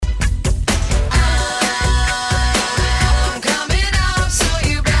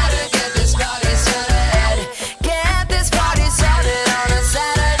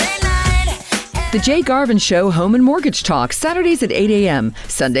Jay Garvin Show Home and Mortgage Talk, Saturdays at 8 a.m.,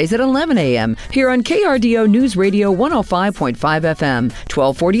 Sundays at 11 a.m., here on KRDO News Radio 105.5 FM,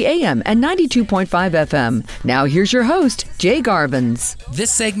 1240 a.m., and 92.5 FM. Now here's your host, Jay Garvins. This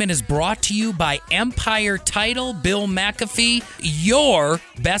segment is brought to you by Empire Title, Bill McAfee, your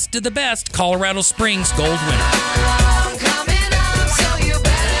best of the best Colorado Springs Gold winner.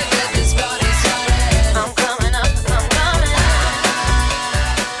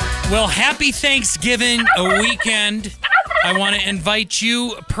 Well, happy Thanksgiving weekend. I want to invite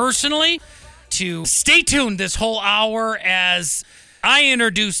you personally to stay tuned this whole hour as I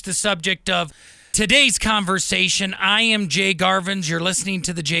introduce the subject of today's conversation. I am Jay Garvins. You're listening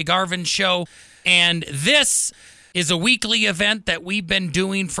to The Jay Garvin Show, and this is a weekly event that we've been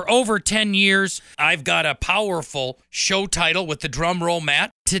doing for over 10 years. I've got a powerful show title with the drum roll,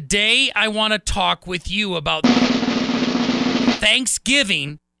 Matt. Today, I want to talk with you about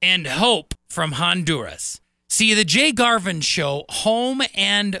Thanksgiving and hope from Honduras. See, the Jay Garvin Show, Home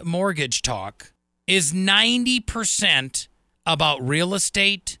and Mortgage Talk, is 90% about real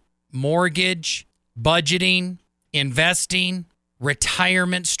estate, mortgage, budgeting, investing,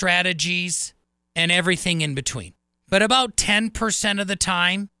 retirement strategies, and everything in between. But about 10% of the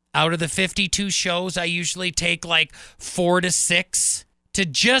time, out of the 52 shows, I usually take like 4 to 6 to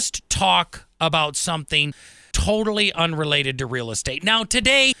just talk about something totally unrelated to real estate. Now,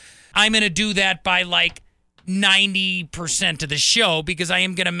 today, I'm going to do that by like 90% of the show because I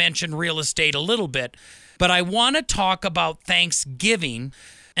am going to mention real estate a little bit. But I want to talk about Thanksgiving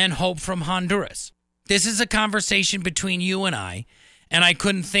and hope from Honduras. This is a conversation between you and I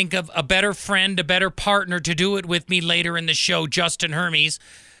couldn't think of a better friend, a better partner to do it with me later in the show, Justin Hermes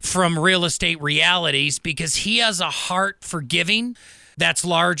from Real Estate Realities, because he has a heart for giving that's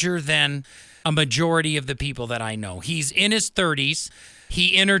larger than a majority of the people that I know. He's in his 30s.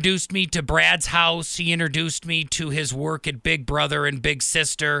 He introduced me to Brad's House. He introduced me to his work at Big Brother and Big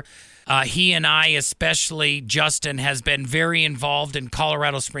Sister. He and I, especially Justin, has been very involved in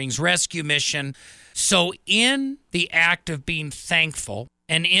Colorado Springs Rescue Mission. So in the act of being thankful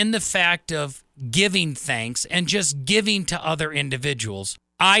and in the fact of giving thanks and just giving to other individuals,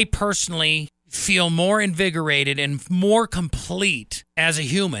 I personally feel more invigorated and more complete as a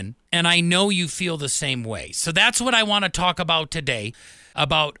human, and I know you feel the same way. So that's what I want to talk about today,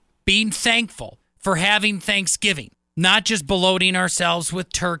 about being thankful for having Thanksgiving, not just bloating ourselves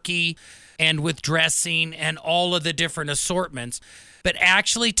with turkey and with dressing and all of the different assortments, but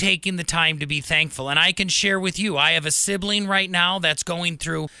actually taking the time to be thankful. And I can share with you, I have a sibling right now that's going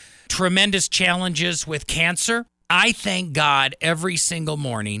through tremendous challenges with cancer. I thank God every single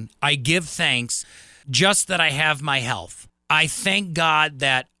morning. I give thanks just that I have my health. I thank God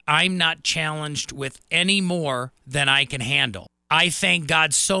that I'm not challenged with any more than I can handle. I thank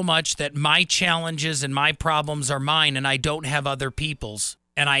God so much that my challenges and my problems are mine and I don't have other people's.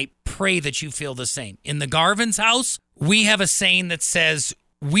 And I pray that you feel the same. In the Garvin's house, we have a saying that says,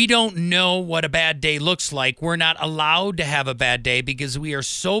 we don't know what a bad day looks like. We're not allowed to have a bad day because we are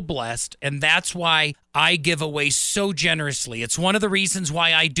so blessed, and that's why I give away so generously. It's one of the reasons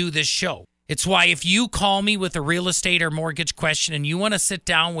why I do this show. It's why if you call me with a real estate or mortgage question and you want to sit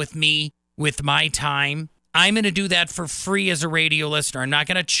down with me with my time, I'm going to do that for free as a radio listener. I'm not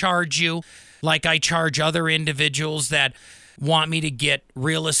going to charge you like I charge other individuals that want me to get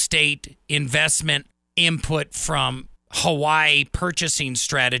real estate investment input from Hawaii purchasing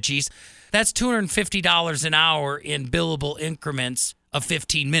strategies. That's $250 an hour in billable increments of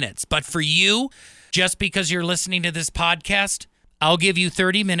 15 minutes. But for you, just because you're listening to this podcast, I'll give you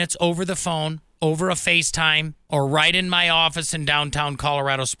 30 minutes over the phone, over a FaceTime, or right in my office in downtown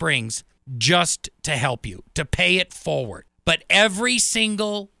Colorado Springs, just to help you, to pay it forward. But every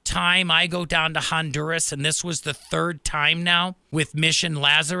single time I go down to Honduras, and this was the third time now with Mission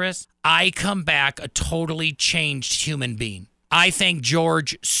Lazarus, I come back a totally changed human being. I thank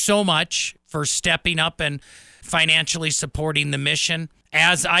George so much for stepping up and financially supporting the mission,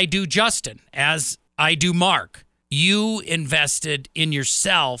 as I do Justin, as I do Mark. You invested in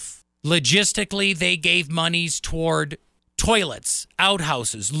yourself. Logistically, they gave monies toward toilets,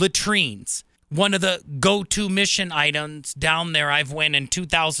 outhouses, latrines. One of the go-to mission items down there, I've went in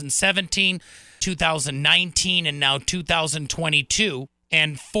 2017, 2019, and now 2022.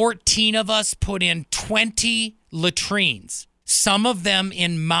 And 14 of us put in 20 latrines. Some of them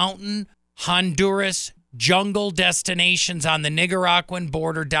in mountain, Honduras, jungle destinations on the Nicaraguan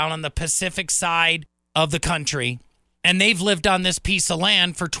border down on the Pacific side of the country. And they've lived on this piece of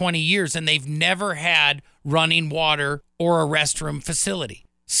land for 20 years, and they've never had running water or a restroom facility.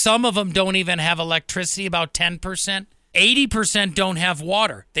 Some of them don't even have electricity, about 10%. 80% don't have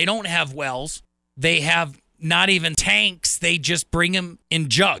water. They don't have wells. They have not even tanks. They just bring them in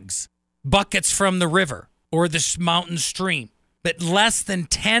jugs, buckets from the river or the mountain stream. But less than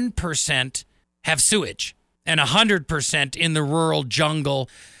 10% have sewage, and 100% in the rural jungle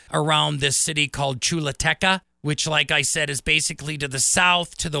around this city called Choluteca, which, like I said, is basically to the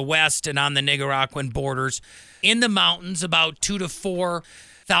south, to the west, and on the Nicaraguan borders. In the mountains, about 2,000 to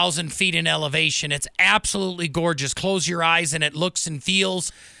 4,000 feet in elevation. It's absolutely gorgeous. Close your eyes and it looks and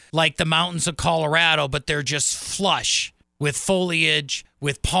feels like the mountains of Colorado, but they're just flush with foliage,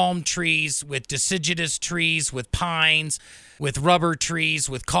 with palm trees, with deciduous trees, with pines, with rubber trees,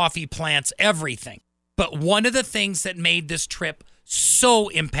 with coffee plants, everything. But one of the things that made this trip so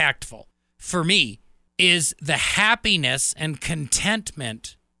impactful for me is the happiness and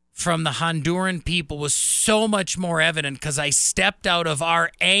contentment from the Honduran people was so much more evident because I stepped out of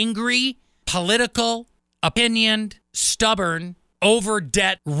our angry, political, opinioned, stubborn, over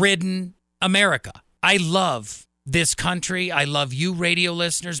debt-ridden America. I love this country. I love you radio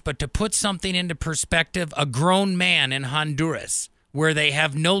listeners, but to put something into perspective, a grown man in Honduras where they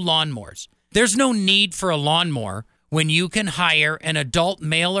have no lawnmowers. There's no need for a lawnmower when you can hire an adult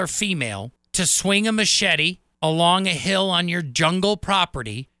male or female to swing a machete along a hill on your jungle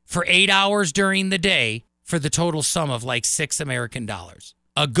property for 8 hours during the day for the total sum of like $6 American.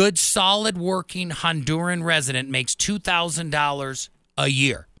 A good, solid, working Honduran resident makes $2,000 a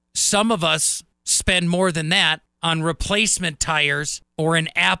year. Some of us spend more than that on replacement tires or an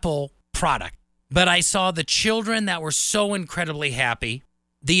Apple product. But I saw the children that were so incredibly happy,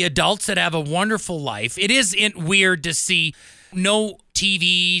 the adults that have a wonderful life. It is weird to see no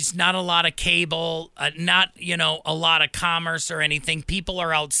TVs, not a lot of cable, not, a lot of commerce or anything. People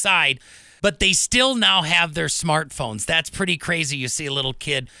are outside, but they still now have their smartphones. That's pretty crazy. You see a little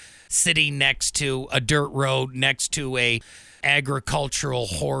kid sitting next to a dirt road, next to a agricultural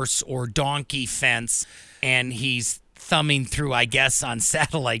horse or donkey fence, and he's thumbing through, I guess, on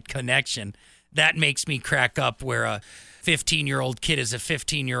satellite connection. That makes me crack up, where a 15-year-old kid is a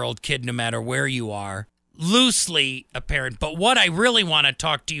 15-year-old kid no matter where you are. Loosely apparent. But what I really want to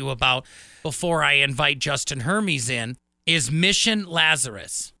talk to you about before I invite Justin Hermes in is Mission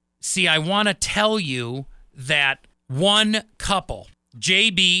Lazarus. See, I want to tell you that one couple,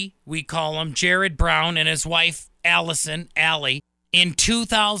 JB, we call him, Jared Brown, and his wife, Allison, Allie, in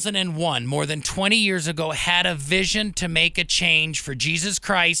 2001, more than 20 years ago, had a vision to make a change for Jesus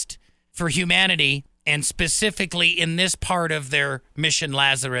Christ, for humanity, and specifically in this part of their Mission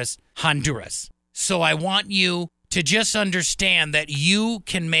Lazarus, Honduras. So I want you to just understand that you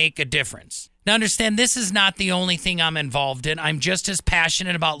can make a difference. Now understand, this is not the only thing I'm involved in. I'm just as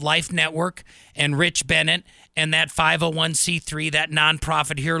passionate about Life Network and Rich Bennett and that 501c3, that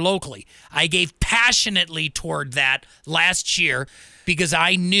nonprofit here locally. I gave passionately toward that last year because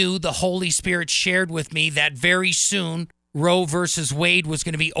I knew the Holy Spirit shared with me that very soon Roe versus Wade was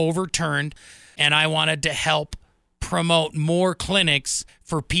going to be overturned, and I wanted to help promote more clinics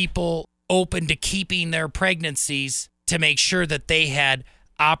for people open to keeping their pregnancies to make sure that they had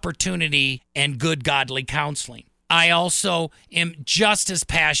opportunity and good godly counseling. I also am just as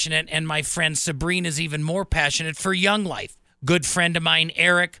passionate, and my friend Sabrina is even more passionate, for Young Life. Good friend of mine,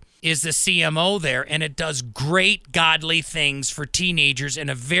 Eric, is the CMO there, and it does great godly things for teenagers in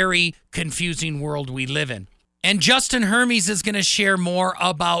a very confusing world we live in. And Justin Hermes is going to share more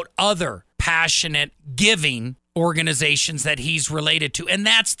about other passionate giving organizations that he's related to, and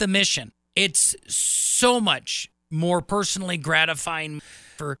that's the mission. It's so much more personally gratifying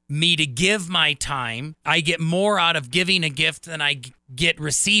for me to give my time. I get more out of giving a gift than I get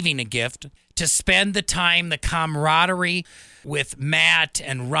receiving a gift. To spend the time, the camaraderie with Matt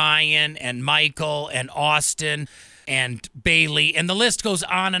and Ryan and Michael and Austin and Bailey, and the list goes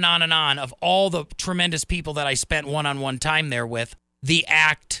on and on and on of all the tremendous people that I spent one-on-one time there with. The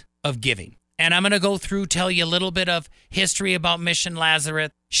act of giving. And I'm going to go through, tell you a little bit of history about Mission Lazarus,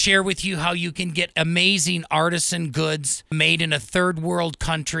 share with you how you can get amazing artisan goods made in a third world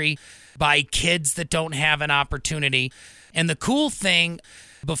country by kids that don't have an opportunity. And the cool thing,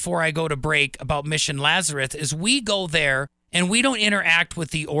 before I go to break, about Mission Lazarus is we go there and we don't interact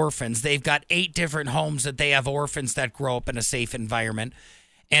with the orphans. They've got 8 different homes that they have orphans that grow up in a safe environment.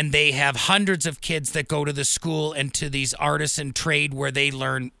 And they have hundreds of kids that go to the school and to these artisan trade where they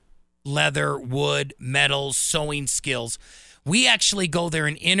learn leather, wood, metals, sewing skills. We actually go there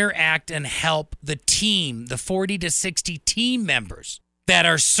and interact and help the team, the 40 to 60 team members that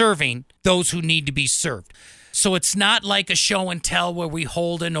are serving those who need to be served. So it's not like a show and tell where we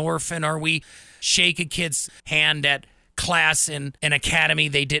hold an orphan or we shake a kid's hand at class in an academy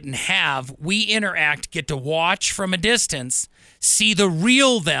they didn't have. We interact, get to watch from a distance, see the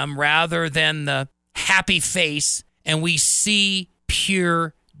real them rather than the happy face, and we see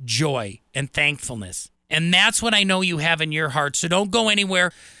pure joy and thankfulness. And that's what I know you have in your heart. So don't go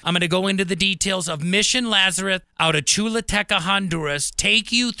anywhere. I'm going to go into the details of Mission Lazarus out of Choluteca, Honduras,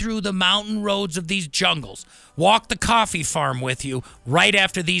 take you through the mountain roads of these jungles, walk the coffee farm with you right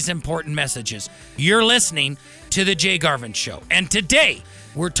after these important messages. You're listening to The Jay Garvin Show. And today,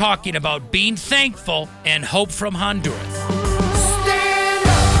 we're talking about being thankful and hope from Honduras.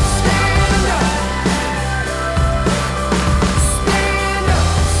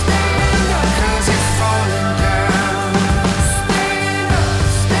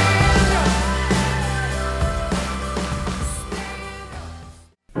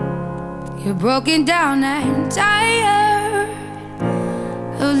 You're broken down and tired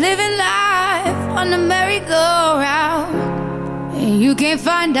of living life on the merry-go-round, and you can't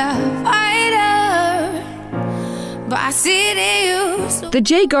find a fighter, but I see it in you. The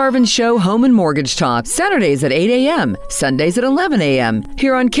Jay Garvin Show Home and Mortgage Talk, Saturdays at 8 a.m., Sundays at 11 a.m.,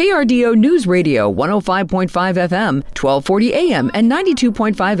 here on KRDO News Radio 105.5 FM, 1240 a.m., and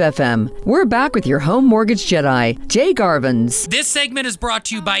 92.5 FM. We're back with your home mortgage Jedi, Jay Garvin's. This segment is brought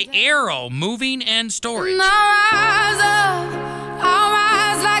to you by Arrow Moving and Storage. And I'll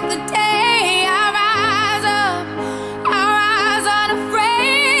rise like the day, I'll rise up, I'll rise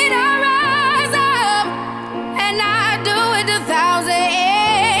unafraid, I'll rise up, and I do it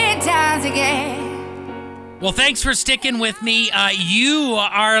 1,008 times again. Well, thanks for sticking with me. You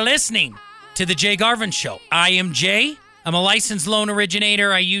are listening to The Jay Garvin Show. I am Jay. I'm a licensed loan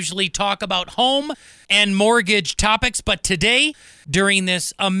originator. I usually talk about home and mortgage topics, but today, during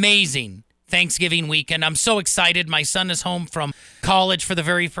this amazing Thanksgiving weekend, I'm so excited. My son is home from college for the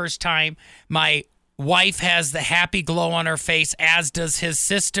very first time. My wife has the happy glow on her face, as does his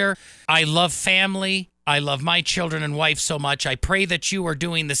sister. I love family. I love my children and wife so much. I pray that you are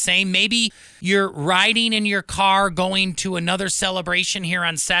doing the same. Maybe you're riding in your car going to another celebration here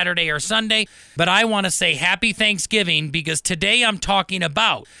on Saturday or Sunday, but I want to say happy Thanksgiving, because today I'm talking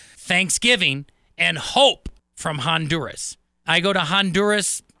about Thanksgiving and hope from Honduras. I go to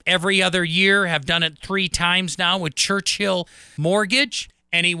Honduras every other year, have done it 3 times now with Churchill Mortgage.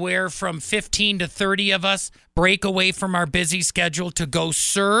 Anywhere from 15 to 30 of us break away from our busy schedule to go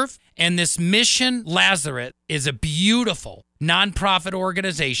serve. And this Mission Lazarus is a beautiful nonprofit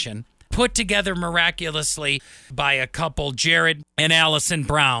organization put together miraculously by a couple, Jared and Allison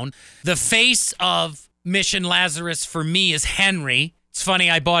Brown. The face of Mission Lazarus for me is Henry. It's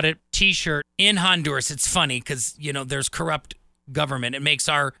funny, I bought a T-shirt in Honduras. It's funny because, there's corrupt government. It makes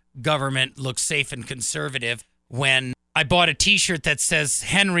our government look safe and conservative. When I bought a T-shirt that says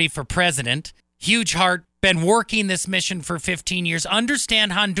Henry for president, huge heart, been working this mission for 15 years.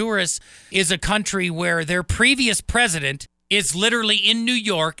 Understand Honduras is a country where their previous president is literally in New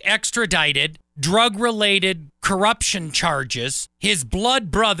York, extradited, drug-related corruption charges. His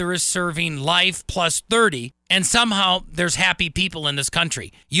blood brother is serving life plus 30, and somehow there's happy people in this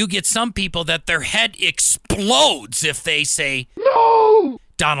country. You get some people that their head explodes if they say, "No!"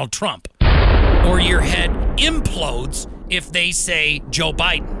 Donald Trump. Or your head implodes if they say Joe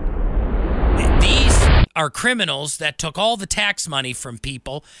Biden. These are criminals that took all the tax money from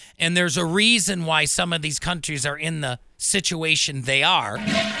people, and there's a reason why some of these countries are in the situation they are.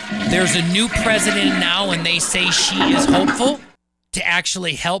 There's a new president now, and they say she is hopeful to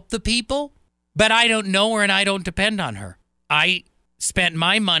actually help the people, but I don't know her and I don't depend on her. I spent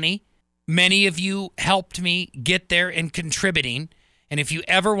my money. Many of you helped me get there and contributing, and if you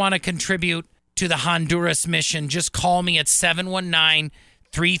ever want to contribute to the Honduras mission, just call me at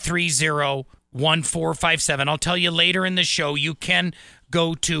 719-330-1457. I'll tell you later in the show. You can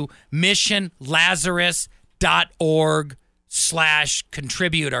go to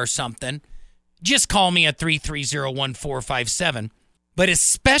missionlazarus.org/contribute or something. Just call me at 330-1457. But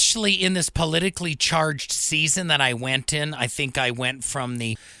especially in this politically charged season that I went in, I think I went from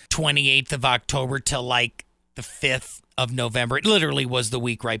the 28th of October till like the 5th of November. It literally was the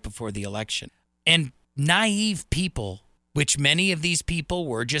week right before the election. And naive people, which many of these people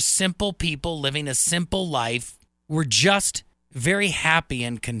were just simple people living a simple life, were just very happy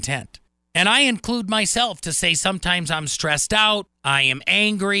and content. And I include myself to say sometimes I'm stressed out, I am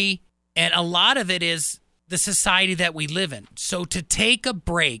angry, and a lot of it is the society that we live in. So to take a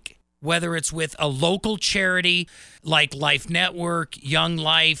break whether it's with a local charity like Life Network, Young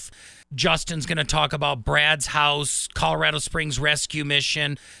Life. Justin's going to talk about Brad's House, Colorado Springs Rescue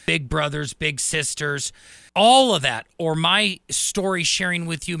Mission, Big Brothers, Big Sisters, all of that, or my story sharing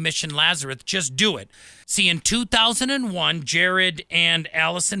with you, Mission Lazarus. Just do it. See, in 2001, Jared and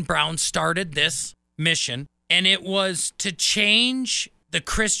Allison Brown started this mission, and it was to change the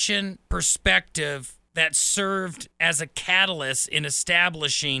Christian perspective that served as a catalyst in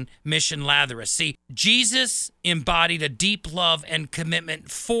establishing Mission Lazarus. See, Jesus embodied a deep love and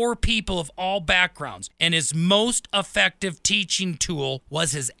commitment for people of all backgrounds, and his most effective teaching tool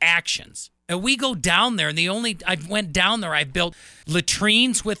was his actions. And we go down there, and I went down there, I built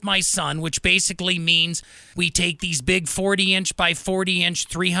latrines with my son, which basically means we take these big 40-inch by 40-inch,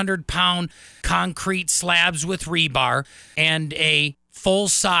 300-pound concrete slabs with rebar and a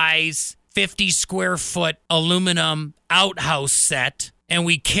full-size 50 square foot aluminum outhouse set. And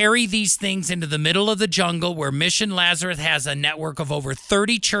we carry these things into the middle of the jungle where Mission Lazarus has a network of over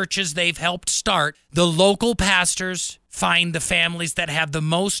 30 churches they've helped start. The local pastors find the families that have the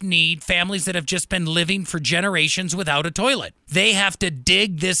most need, families that have just been living for generations without a toilet. They have to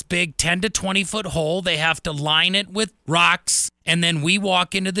dig this big 10 to 20 foot hole. They have to line it with rocks. And then we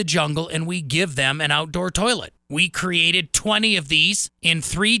walk into the jungle and we give them an outdoor toilet. We created 20 of these in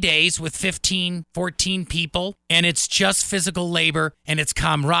 3 days with 15, 14 people, and it's just physical labor, and it's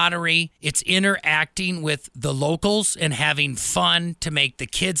camaraderie. It's interacting with the locals and having fun to make the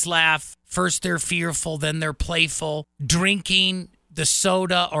kids laugh. First they're fearful, then they're playful. Drinking the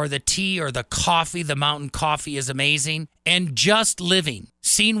soda or the tea or the coffee, the mountain coffee is amazing. And just living,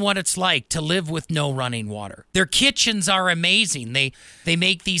 seeing what it's like to live with no running water. Their kitchens are amazing. They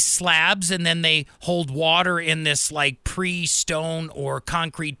make these slabs and then they hold water in this like pre-stone or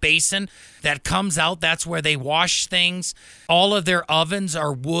concrete basin that comes out. That's where they wash things. All of their ovens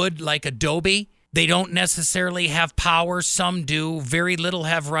are wood like adobe. They don't necessarily have power. Some do. Very little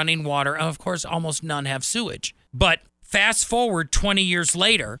have running water. And of course, almost none have sewage. But fast forward 20 years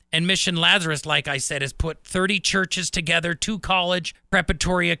later, and Mission Lazarus, like I said, has put 30 churches together, 2 college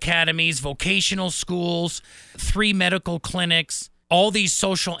preparatory academies, vocational schools, 3 medical clinics, all these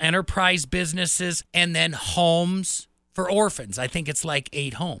social enterprise businesses, and then homes for orphans. I think it's like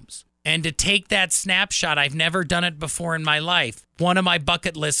 8 homes. And to take that snapshot, I've never done it before in my life. One of my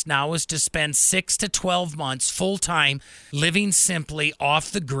bucket lists now is to spend 6 to 12 months full-time living simply off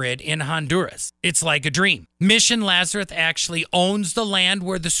the grid in Honduras. It's like a dream. Mission Lazarus actually owns the land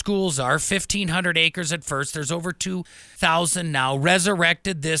where the schools are, 1,500 acres at first. There's over 2,000 now.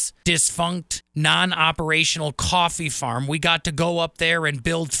 Resurrected this defunct, non-operational coffee farm. We got to go up there and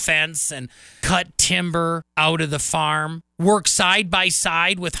build fence and cut timber out of the farm. Work side by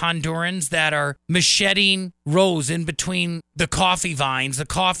side with Hondurans that are macheting rows in between the coffee vines, the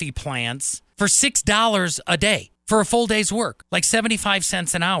coffee plants, for $6 a day for a full day's work, like 75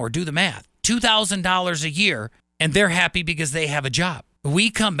 cents an hour. Do the math. $2,000 a year, and they're happy because they have a job.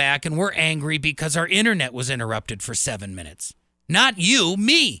 We come back and we're angry because our internet was interrupted for 7 minutes. Not you,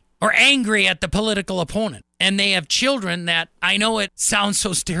 me. Or angry at the political opponent. And they have children that, I know it sounds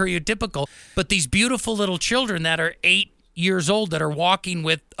so stereotypical, but these beautiful little children that are 8 years old that are walking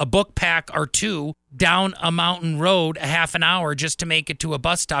with a book pack or 2 down a mountain road a half an hour just to make it to a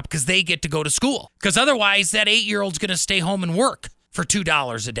bus stop because they get to go to school. Because otherwise that 8-year-old's going to stay home and work for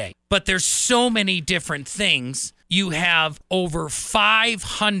 $2 a day. But there's so many different things. You have over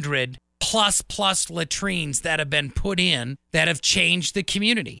 500 plus latrines that have been put in that have changed the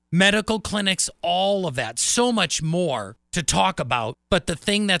community. Medical clinics, all of that, so much more to talk about. But the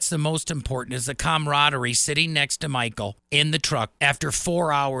thing that's the most important is the camaraderie sitting next to Michael in the truck after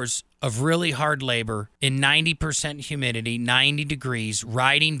 4 hours of really hard labor in 90% humidity, 90 degrees,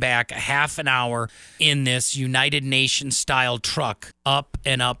 riding back a half an hour in this United Nations style truck up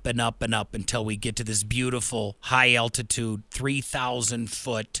and up and up and up until we get to this beautiful high altitude 3,000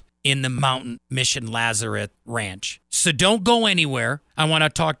 foot in the mountain Mission Lazarus Ranch. So don't go anywhere. I want to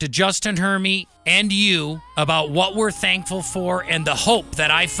talk to Justin Hermy and you about what we're thankful for and the hope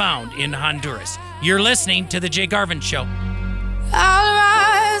that I found in Honduras. You're listening to The Jay Garvin Show. I'll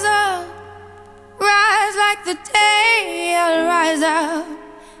rise up, rise like the day. I'll rise up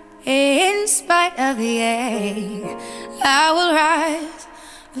in spite of the ache. I will rise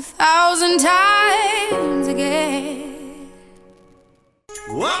 1,000 times again.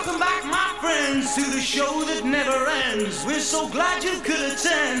 Welcome back, my friends, to the show that never ends. We're so glad you could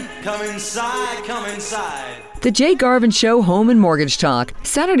attend. Come inside, come inside. The Jay Garvin Show Home and Mortgage Talk,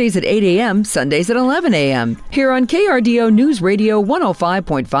 Saturdays at 8 a.m., Sundays at 11 a.m. Here on KRDO News Radio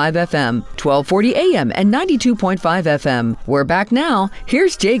 105.5 FM, 1240 a.m. and 92.5 FM. We're back now.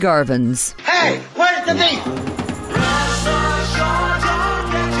 Here's Jay Garvin's. Hey, where's the beef?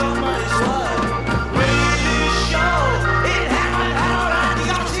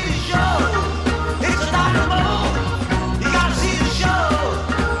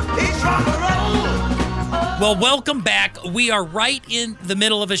 Well, welcome back. We are right in the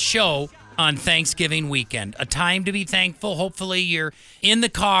middle of a show on Thanksgiving weekend, a time to be thankful. Hopefully you're in the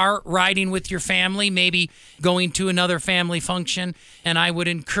car riding with your family, maybe going to another family function, and I would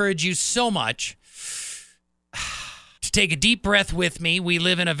encourage you so much to take a deep breath with me. We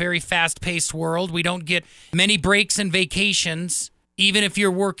live in a very fast-paced world. We don't get many breaks and vacations. Even if you're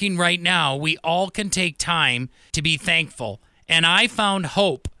working right now, we all can take time to be thankful. And I found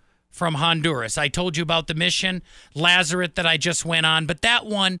hope from Honduras. I told you about the mission, Lazarus, that I just went on, but that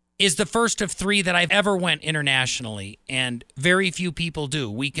one is the first of 3 that I've ever went internationally, and very few people do.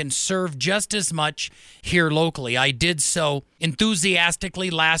 We can serve just as much here locally. I did so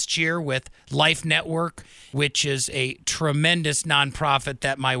enthusiastically last year with Life Network, which is a tremendous nonprofit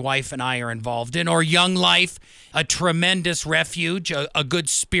that my wife and I are involved in, or Young Life, a tremendous refuge, a good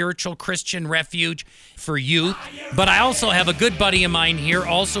spiritual Christian refuge for youth. But I also have a good buddy of mine here,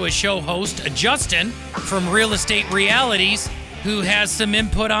 also a show host, Justin from Real Estate Realities, who has some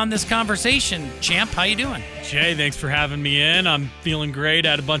input on this conversation. Champ, how you doing? Jay, thanks for having me in. I'm feeling great.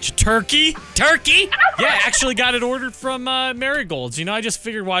 I had a bunch of turkey. Turkey? Yeah, actually got it ordered from Marigolds. You know, I just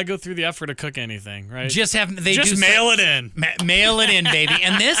figured why go through the effort to cook anything, right? Just mail it in. Mail it in, baby.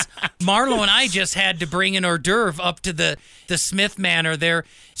 And this, Marlo and I just had to bring an hors d'oeuvre up to the Smith Manor. They're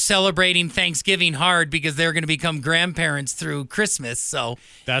celebrating Thanksgiving hard because they're going to become grandparents through Christmas. So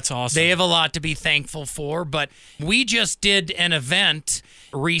that's awesome. They have a lot to be thankful for. But we just did an event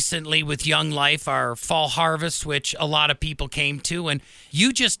recently with Young Life, our fall harvest, which a lot of people came to. And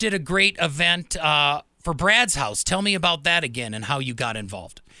you just did a great event for Brad's house. Tell me about that again and how you got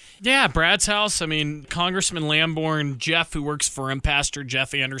involved. Yeah, Brad's house. I mean, Congressman Lamborn, Jeff, who works for him, Pastor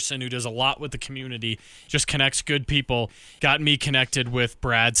Jeff Anderson, who does a lot with the community, just connects good people, got me connected with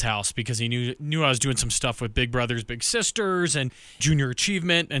Brad's house because he knew I was doing some stuff with Big Brothers Big Sisters and Junior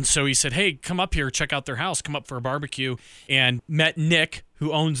Achievement. And so he said, hey, come up here, check out their house, come up for a barbecue. And met Nick,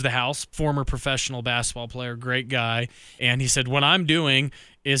 who owns the house, former professional basketball player, great guy. And he said, what I'm doing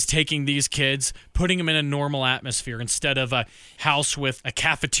is taking these kids, putting them in a normal atmosphere instead of a house with a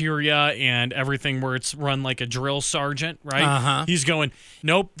cafeteria and everything where it's run like a drill sergeant, right? Uh-huh. He's going,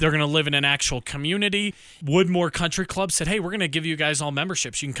 nope, they're going to live in an actual community. Woodmore Country Club said, hey, we're going to give you guys all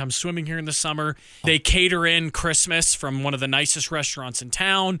memberships. You can come swimming here in the summer. They cater in Christmas from one of the nicest restaurants in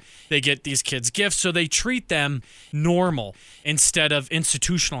town. They get these kids gifts, so they treat them normal instead of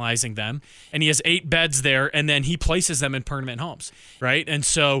institutionalizing them. And he has 8 beds there, and then he places them in permanent homes, right? And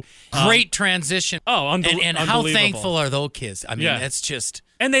so great transition. Oh, and how thankful are those kids? I mean, yeah. That's just...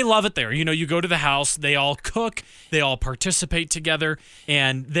 And they love it there. You know, you go to the house, they all cook, they all participate together,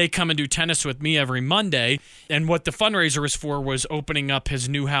 and they come and do tennis with me every Monday. And what the fundraiser was for was opening up his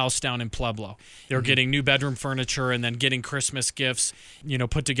new house down in Pueblo. They were getting new bedroom furniture and then getting Christmas gifts, you know,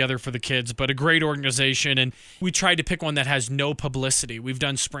 put together for the kids. But a great organization, and we tried to pick one that has no publicity. We've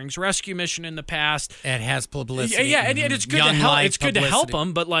done Springs Rescue Mission in the past. It has publicity. Yeah, and it's good to help. It's good to help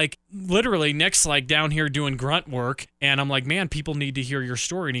them, but like literally Nick's like down here doing grunt work, and I'm like, man, people need to hear your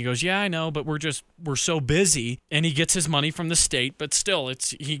story. And he goes, yeah, I know, but we're so busy. And he gets his money from the state, but still,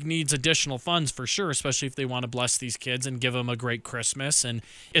 he needs additional funds for sure, especially if they want to bless these kids and give them a great Christmas. And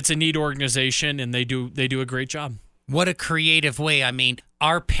it's a neat organization, and they do a great job. What a creative way. I mean,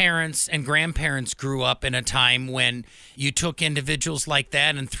 our parents and grandparents grew up in a time when you took individuals like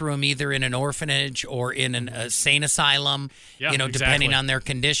that and threw them either in an orphanage or in a sane asylum, depending on their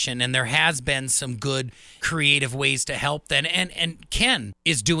condition. And there has been some good creative ways to help them. And Ken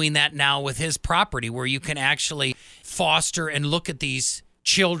is doing that now with his property, where you can actually foster and look at these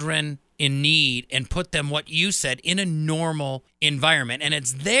children in need and put them, what you said, in a normal environment. And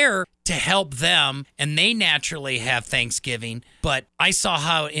it's there to help them, and they naturally have Thanksgiving, but I saw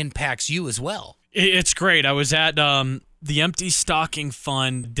how it impacts you as well. It's great. I was at the Empty Stocking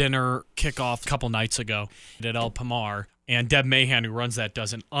Fund dinner kickoff a couple nights ago at El Pomar, and Deb Mahan, who runs that,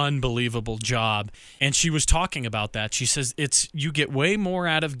 does an unbelievable job. And she was talking about that. She says you get way more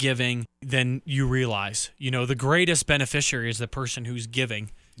out of giving than you realize. You know, the greatest beneficiary is the person who's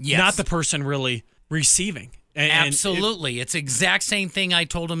giving, yes, not the person really receiving. Absolutely. It's the exact same thing I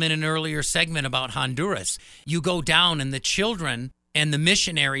told him in an earlier segment about Honduras. You go down and the children and the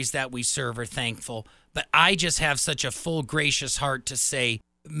missionaries that we serve are thankful. But I just have such a full, gracious heart to say,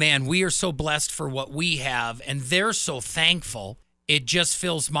 man, we are so blessed for what we have, and they're so thankful. It just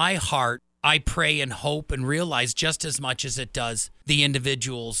fills my heart. I pray and hope and realize just as much as it does the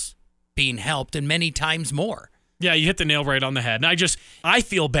individuals being helped, and many times more. Yeah, you hit the nail right on the head. And I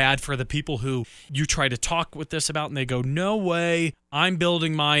feel bad for the people who you try to talk with this about and they go, no way, I'm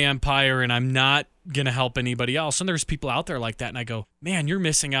building my empire and I'm not going to help anybody else. And there's people out there like that. And I go, man, you're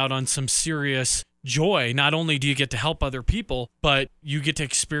missing out on some serious joy. Not only do you get to help other people, but you get to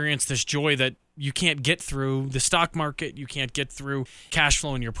experience this joy that you can't get through the stock market. You can't get through cash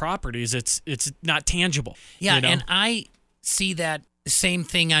flow in your properties. It's not tangible. Yeah, you know? And I see that same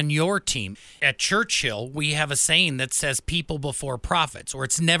thing on your team. At Churchill, we have a saying that says people before profits, or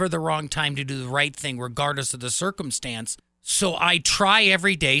it's never the wrong time to do the right thing regardless of the circumstance. So I try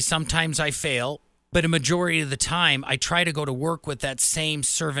every day. Sometimes I fail, but a majority of the time I try to go to work with that same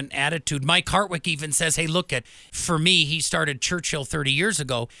servant attitude. Mike Hartwick even says, hey, look, for me, he started Churchill 30 years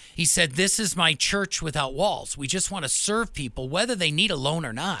ago. He said, this is my church without walls. We just want to serve people, whether they need a loan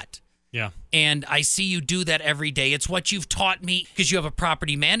or not. Yeah. And I see you do that every day. It's what you've taught me because you have a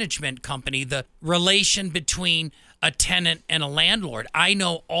property management company, the relation between a tenant and a landlord. I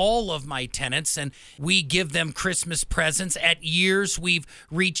know all of my tenants and we give them Christmas presents. At years, we've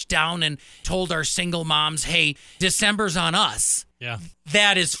reached down and told our single moms, hey, December's on us. Yeah.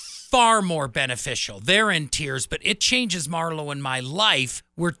 That is far more beneficial. They're in tears, but it changes Marlo and my life.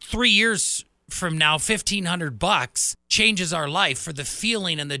 We're 3 years from now, $1,500 changes our life for the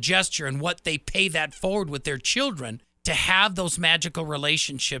feeling and the gesture and what they pay that forward with their children to have those magical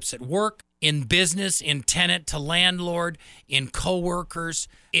relationships at work, in business, in tenant to landlord, in coworkers.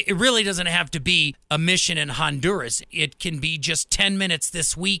 It really doesn't have to be a mission in Honduras. It can be just 10 minutes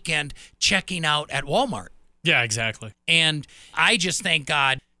this weekend checking out at Walmart. Yeah, exactly. And I just thank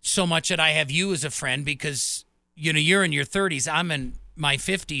God so much that I have you as a friend because, you know, you're in your 30s, I'm in my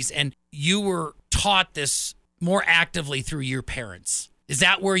 50s, and you were taught this more actively through your parents. Is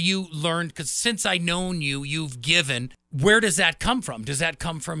that where you learned? Because since I known you, you've given. Where does that come from? Does that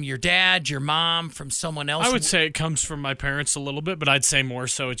come from your dad, your mom, from someone else? I would say it comes from my parents a little bit, but I'd say more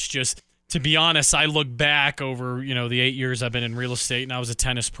so it's just, to be honest, I look back over, you know, the 8 years I've been in real estate, and I was a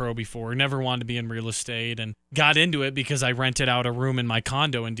tennis pro before. Never wanted to be in real estate and got into it because I rented out a room in my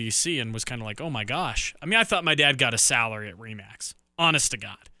condo in D.C. and was kind of like, oh my gosh. I mean, I thought my dad got a salary at RE/MAX. Honest to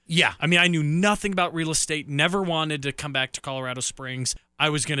God. Yeah. I mean, I knew nothing about real estate, never wanted to come back to Colorado Springs. I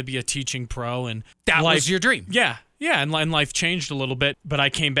was going to be a teaching pro. And that was your dream. Yeah. Yeah. And life changed a little bit. But I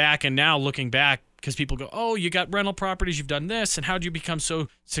came back, and now looking back, because people go, oh, you got rental properties, you've done this, and how'd you become so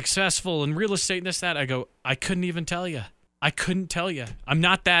successful in real estate and this, that? I go, I couldn't even tell you. I couldn't tell you. I'm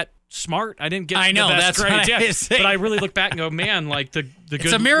not that smart. I didn't get the best grades yet. But I really look back and go, man, like the good.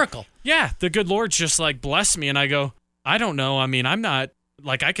 It's a miracle. Yeah. The good Lord's just like blessed me. And I go, I don't know. I mean, I'm not.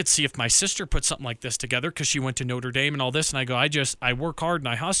 Like, I could see if my sister put something like this together because she went to Notre Dame and all this, and I go, I work hard and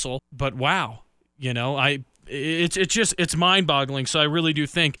I hustle, but wow, you know, it's mind-boggling. So I really do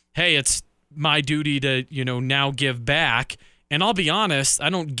think, hey, it's my duty to, you know, now give back. And I'll be honest,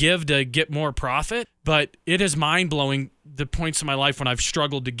 I don't give to get more profit, but it is mind-blowing the points in my life when I've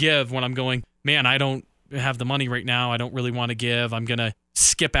struggled to give, when I'm going, man, I don't have the money right now. I don't really want to give. I'm going to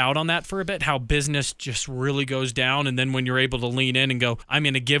skip out on that for a bit, how business just really goes down. And then when you're able to lean in and go, I'm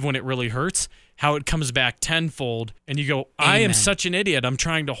going to give when it really hurts, how it comes back tenfold. And you go, I am such an idiot. I'm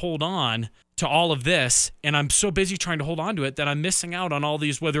trying to hold on to all of this. And I'm so busy trying to hold on to it that I'm missing out on all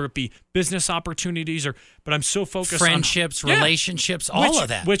these, whether it be business opportunities but I'm so focused friendships, relationships, all of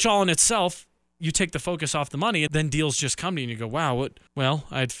that. Which all in itself, you take the focus off the money, and then deals just come to you, and you go, wow, well,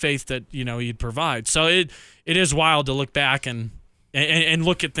 I had faith that, you know, you'd provide. So it is wild to look back and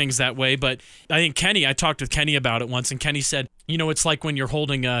look at things that way. But I think I talked with Kenny about it once, and Kenny said, you know, it's like when you're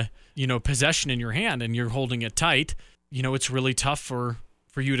holding a, you know, possession in your hand and you're holding it tight, you know, it's really tough for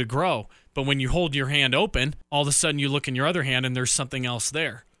you to grow. But when you hold your hand open, all of a sudden you look in your other hand and there's something else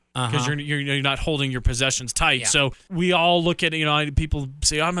there. Because you're not holding your possessions tight. Yeah. So we all look at, you know, people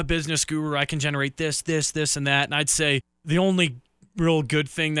say, I'm a business guru, I can generate this, and that. And I'd say the only real good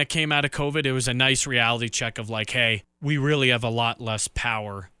thing that came out of COVID, it was a nice reality check of like, hey, we really have a lot less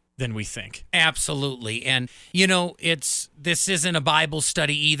power than we think. Absolutely. And, you know, this isn't a Bible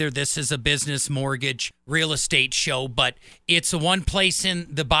study either. This is a business, mortgage, real estate show, but it's the one place in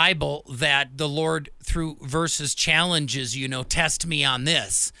the Bible that the Lord, through verses, challenges, you know, test me on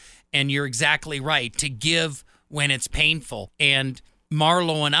this. And you're exactly right, to give when it's painful. And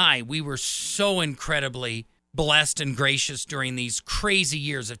Marlo and I, we were so incredibly blessed and gracious during these crazy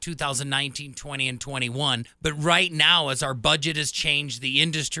years of 2019, 20, and 21. But right now, as our budget has changed, the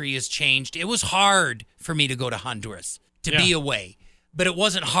industry has changed, it was hard for me to go to Honduras, to be away. But it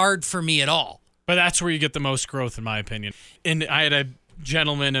wasn't hard for me at all. But that's where you get the most growth, in my opinion. And I had a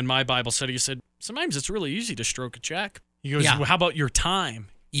gentleman in my Bible study who said, sometimes it's really easy to stroke a check. He goes, well, how about your time?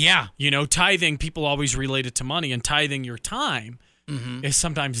 Yeah. You know, tithing, people always relate it to money, and tithing your time is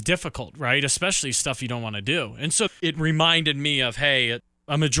sometimes difficult, right? Especially stuff you don't want to do. And so it reminded me of, hey,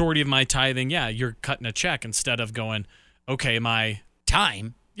 a majority of my tithing, you're cutting a check instead of going, okay, my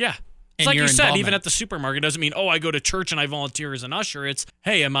time. Yeah. It's like you said, even at the supermarket, doesn't mean, I go to church and I volunteer as an usher. It's,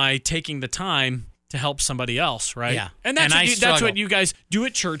 hey, am I taking the time to help somebody else, right? Yeah. And that's what you guys do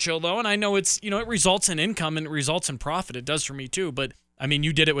at Churchill, though. And I know it's, it results in income and it results in profit. It does for me, too. But I mean,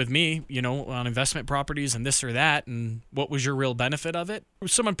 you did it with me, on investment properties and this or that. And what was your real benefit of it?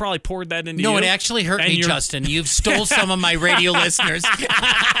 Someone probably poured that into you. No, it actually hurt me, Justin. You've stole some of my radio listeners.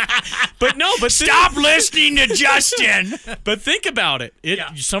 But stop listening to Justin. But think about it.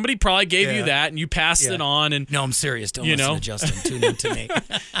 Somebody probably gave you that and you passed it on. And no, I'm serious. Don't listen to Justin. Tune in to me.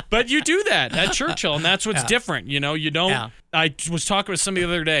 But you do that at Churchill, and that's what's different. You don't. Yeah. I was talking with somebody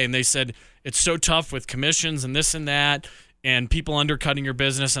the other day, and they said it's so tough with commissions and this and that, and people undercutting your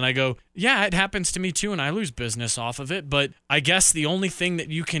business. And I go, yeah, it happens to me too, and I lose business off of it. But I guess the only thing that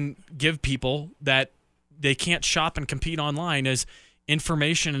you can give people that they can't shop and compete online is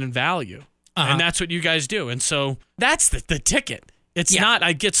information and value. And that's what you guys do. And so that's the ticket. It's not,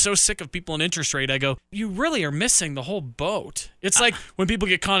 I get so sick of people in interest rate. I go, you really are missing the whole boat. It's like when people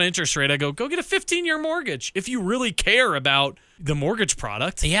get caught in interest rate, I go get a 15-year mortgage if you really care about the mortgage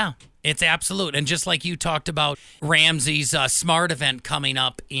product. Yeah, it's absolute. And just like you talked about Ramsey's SMART event coming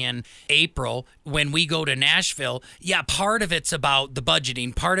up in April, when we go to Nashville, part of it's about the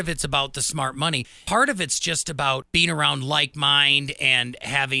budgeting. Part of it's about the smart money. Part of it's just about being around like mind and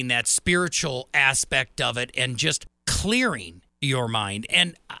having that spiritual aspect of it and just clearing your mind.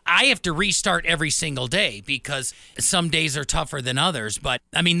 And I have to restart every single day because some days are tougher than others. But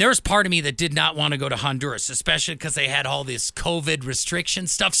I mean, there's part of me that did not want to go to Honduras, especially because they had all this COVID restriction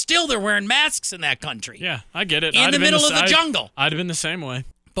stuff. Still, they're wearing masks in that country. Yeah, I get it. In the middle of the jungle. I'd have been the same way.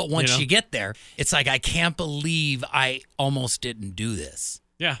 But once you get there, it's like, I can't believe I almost didn't do this.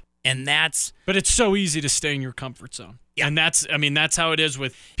 Yeah. And but it's so easy to stay in your comfort zone. Yeah. And that's how it is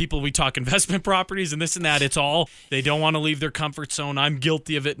with people. We talk investment properties and this and that. They don't want to leave their comfort zone. I'm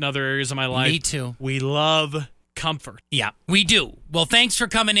guilty of it in other areas of my life. Me too. We love comfort. Yeah, we do. Well, thanks for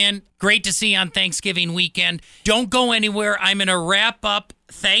coming in. Great to see you on Thanksgiving weekend. Don't go anywhere. I'm going to wrap up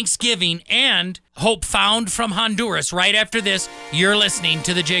Thanksgiving and Hope Found from Honduras right after this. You're listening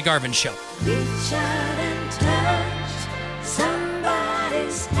to The Jay Garvin Show. Reach out and touch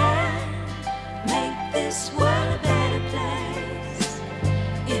somebody's hand. Make this world a better place.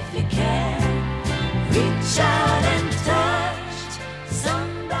 If you can, reach out and touch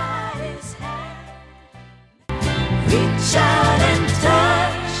somebody's hand. Reach out and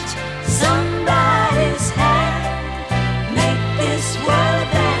touch somebody's hand. Make this world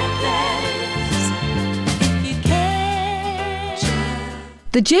a better place. If you can.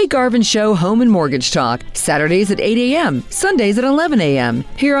 The Jay Garvin Show Home and Mortgage Talk, Saturdays at 8 a.m., Sundays at 11 a.m.,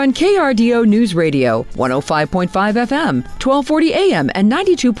 here on KRDO News Radio, 105.5 FM, 1240 a.m., and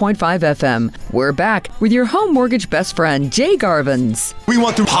 92.5 FM. We're back with your home mortgage best friend, Jay Garvins. We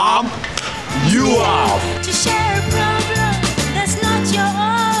want to palm you off. To share a problem that's not your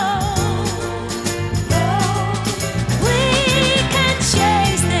own. We can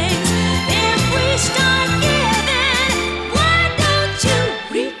change things if we start giving. Why don't you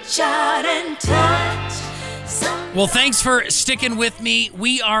reach out and touch some? Well, thanks for sticking with me.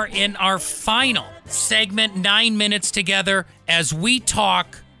 We are in our final segment, 9 minutes together, as we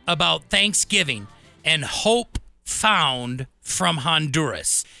talk about Thanksgiving and hope found from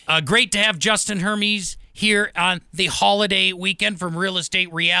Honduras. Great to have Justin Hermes here on the holiday weekend from Real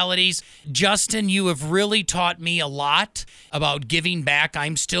Estate Realities. Justin, you have really taught me a lot about giving back.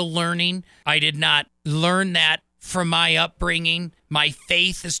 I'm still learning. I did not learn that from my upbringing. My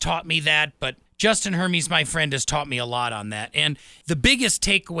faith has taught me that, but Justin Hermes, my friend, has taught me a lot on that. And the biggest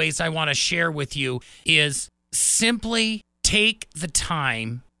takeaways I want to share with you is simply take the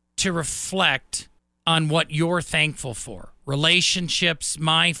time to reflect on what you're thankful for. Relationships,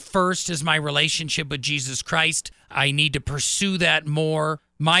 my first is my relationship with Jesus Christ. I need to pursue that more.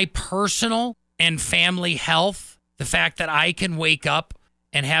 My personal and family health, the fact that I can wake up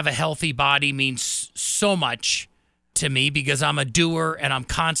and have a healthy body means so much to me because I'm a doer and I'm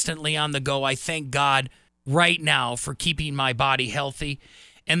constantly on the go. I thank God right now for keeping my body healthy.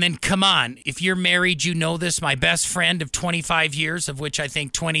 And then, come on, if you're married, you know this. My best friend of 25 years, of which I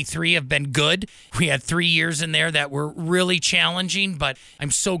think 23 have been good. We had 3 years in there that were really challenging, but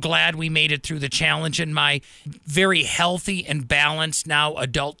I'm so glad we made it through the challenge. And my very healthy and balanced now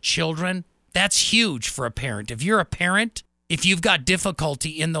adult children, that's huge for a parent. If you're a parent, if you've got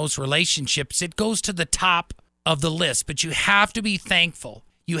difficulty in those relationships, it goes to the top of the list. But you have to be thankful.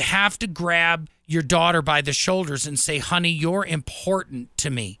 You have to grab your daughter by the shoulders and say, honey, you're important to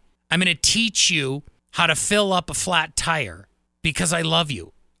me. I'm going to teach you how to fill up a flat tire because I love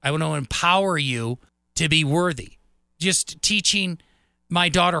you. I want to empower you to be worthy. Just teaching my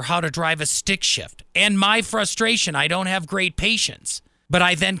daughter how to drive a stick shift. And my frustration, I don't have great patience. But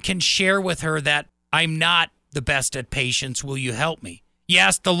I then can share with her that I'm not the best at patience. Will you help me? You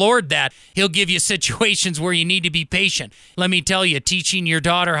ask the Lord that, He'll give you situations where you need to be patient. Let me tell you, teaching your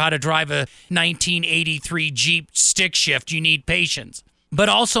daughter how to drive a 1983 Jeep stick shift, you need patience. But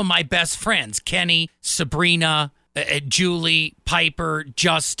also my best friends, Kenny, Sabrina, Julie, Piper,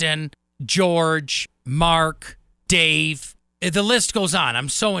 Justin, George, Mark, Dave. The list goes on. I'm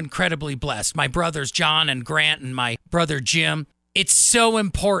so incredibly blessed. My brothers, John and Grant, and my brother, Jim. It's so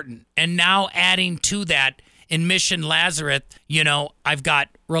important. And now adding to that, in Mission Lazarus, I've got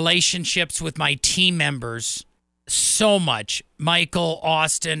relationships with my team members so much. Michael,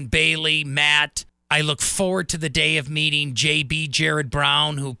 Austin, Bailey, Matt. I look forward to the day of meeting JB, Jared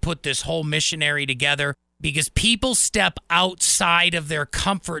Brown, who put this whole missionary together, because people step outside of their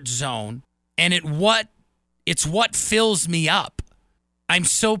comfort zone, and it's what fills me up. I'm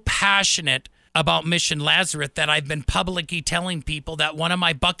so passionate about Mission Lazarus that I've been publicly telling people that one of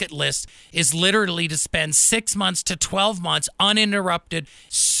my bucket lists is literally to spend 6 months to 12 months uninterrupted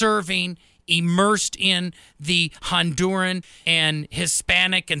serving, immersed in the Honduran and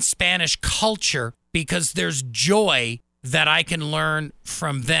Hispanic and Spanish culture, because there's joy that I can learn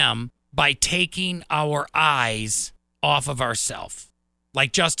from them by taking our eyes off of ourselves.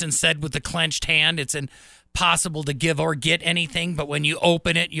 Like Justin said, with the clenched hand, it's impossible to give or get anything, but when you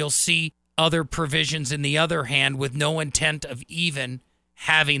open it, you'll see other provisions in the other hand with no intent of even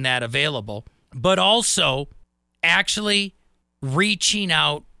having that available. But also actually reaching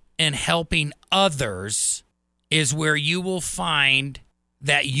out and helping others is where you will find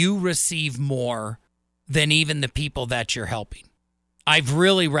that you receive more than even the people that you're helping. I've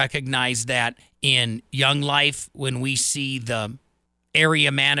really recognized that in Young Life when we see the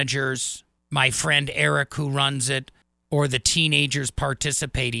area managers, my friend Eric who runs it, or the teenagers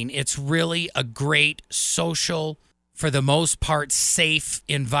participating. It's really a great social, for the most part, safe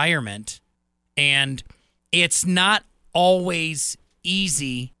environment. And it's not always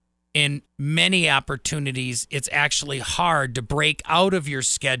easy. In many opportunities, it's actually hard to break out of your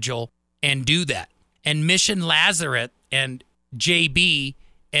schedule and do that. And Mission Lazarus and JB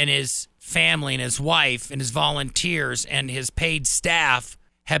and his family and his wife and his volunteers and his paid staff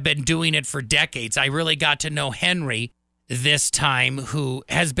have been doing it for decades. I really got to know Henry this time, who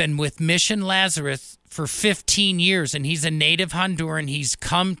has been with Mission Lazarus for 15 years, and he's a native Honduran. He's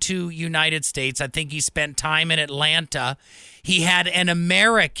come to United States. I think he spent time in Atlanta. He had an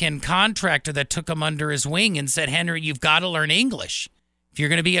American contractor that took him under his wing and said, Henry, you've got to learn English. If you're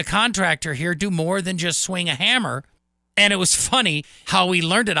going to be a contractor here, do more than just swing a hammer. And it was funny how he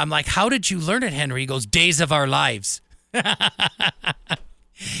learned it. I'm like, how did you learn it, Henry? He goes, days of our lives.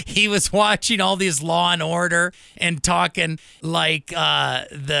 He was watching all this Law and Order and talking like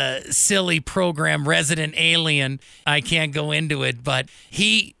the silly program Resident Alien. I can't go into it, but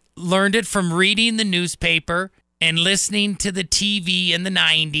he learned it from reading the newspaper and listening to the TV in the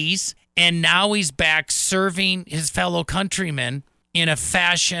 90s. And now he's back serving his fellow countrymen in a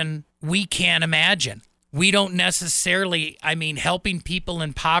fashion we can't imagine. We don't necessarily, helping people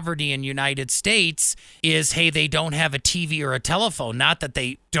in poverty in the United States is, hey, they don't have a TV or a telephone. Not that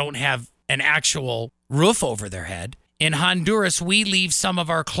they don't have an actual roof over their head. In Honduras, we leave some of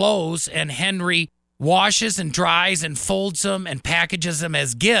our clothes, and Henry washes and dries and folds them and packages them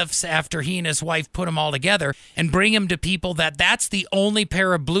as gifts after he and his wife put them all together and bring them to people that's the only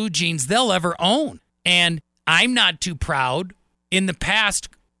pair of blue jeans they'll ever own. And I'm not too proud. In the past,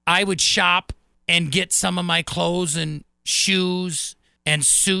 I would shop and get some of my clothes and shoes and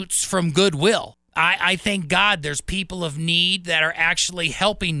suits from Goodwill. I thank God there's people of need that are actually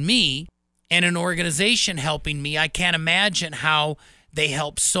helping me and an organization helping me. I can't imagine how they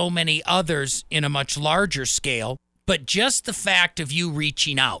help so many others in a much larger scale. But just the fact of you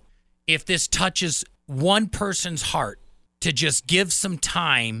reaching out, if this touches one person's heart to just give some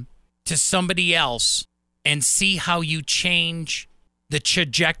time to somebody else and see how you change the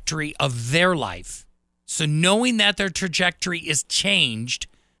trajectory of their life. So knowing that their trajectory is changed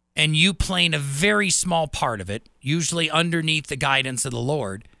and you playing a very small part of it, usually underneath the guidance of the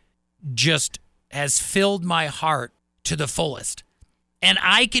Lord, just has filled my heart to the fullest. And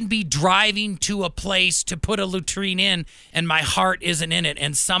I can be driving to a place to put a latrine in, and my heart isn't in it.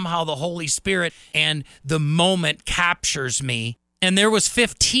 And somehow the Holy Spirit and the moment captures me. And there was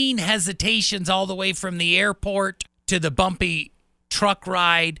 15 hesitations all the way from the airport to the bumpy truck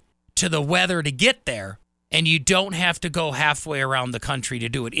ride to the weather to get there. And you don't have to go halfway around the country to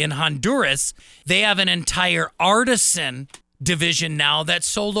do it. In Honduras, they have an entire artisan division now that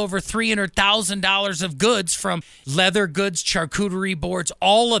sold over $300,000 of goods, from leather goods, charcuterie boards,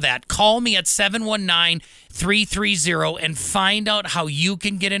 all of that. Call me at 719-330 and find out how you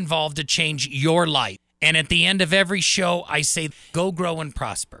can get involved to change your life. And at the end of every show, I say, go grow and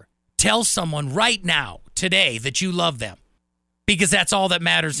prosper. Tell someone right now, today, that you love them, because that's all that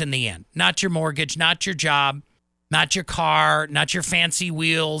matters in the end. Not your mortgage, not your job, not your car, not your fancy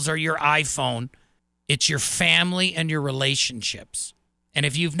wheels or your iPhone. It's your family and your relationships. And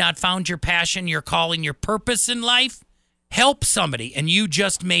if you've not found your passion, your calling, your purpose in life, help somebody, and you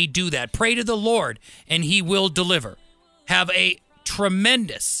just may do that. Pray to the Lord, and he will deliver. Have a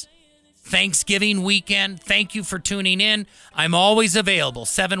tremendous Thanksgiving weekend. Thank you for tuning in. I'm always available,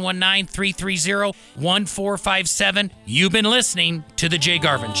 719-330-1457. You've been listening to The Jay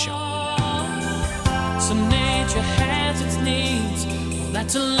Garvin Show. So nature has its needs. Well,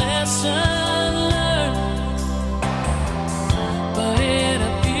 that's a lesson. But it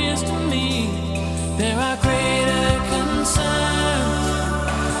appears to me there are greater concerns,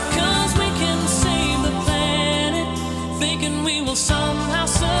 'cause we can save the planet, thinking we will somehow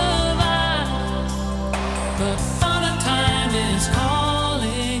survive. But Father Time is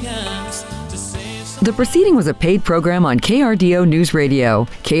calling us to save some. The proceeding was a paid program on KRDO News Radio.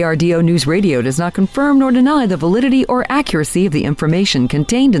 KRDO News Radio does not confirm nor deny the validity or accuracy of the information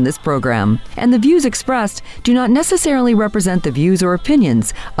contained in this program, and the views expressed do not necessarily represent the views or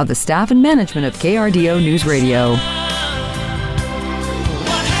opinions of the staff and management of KRDO News Radio.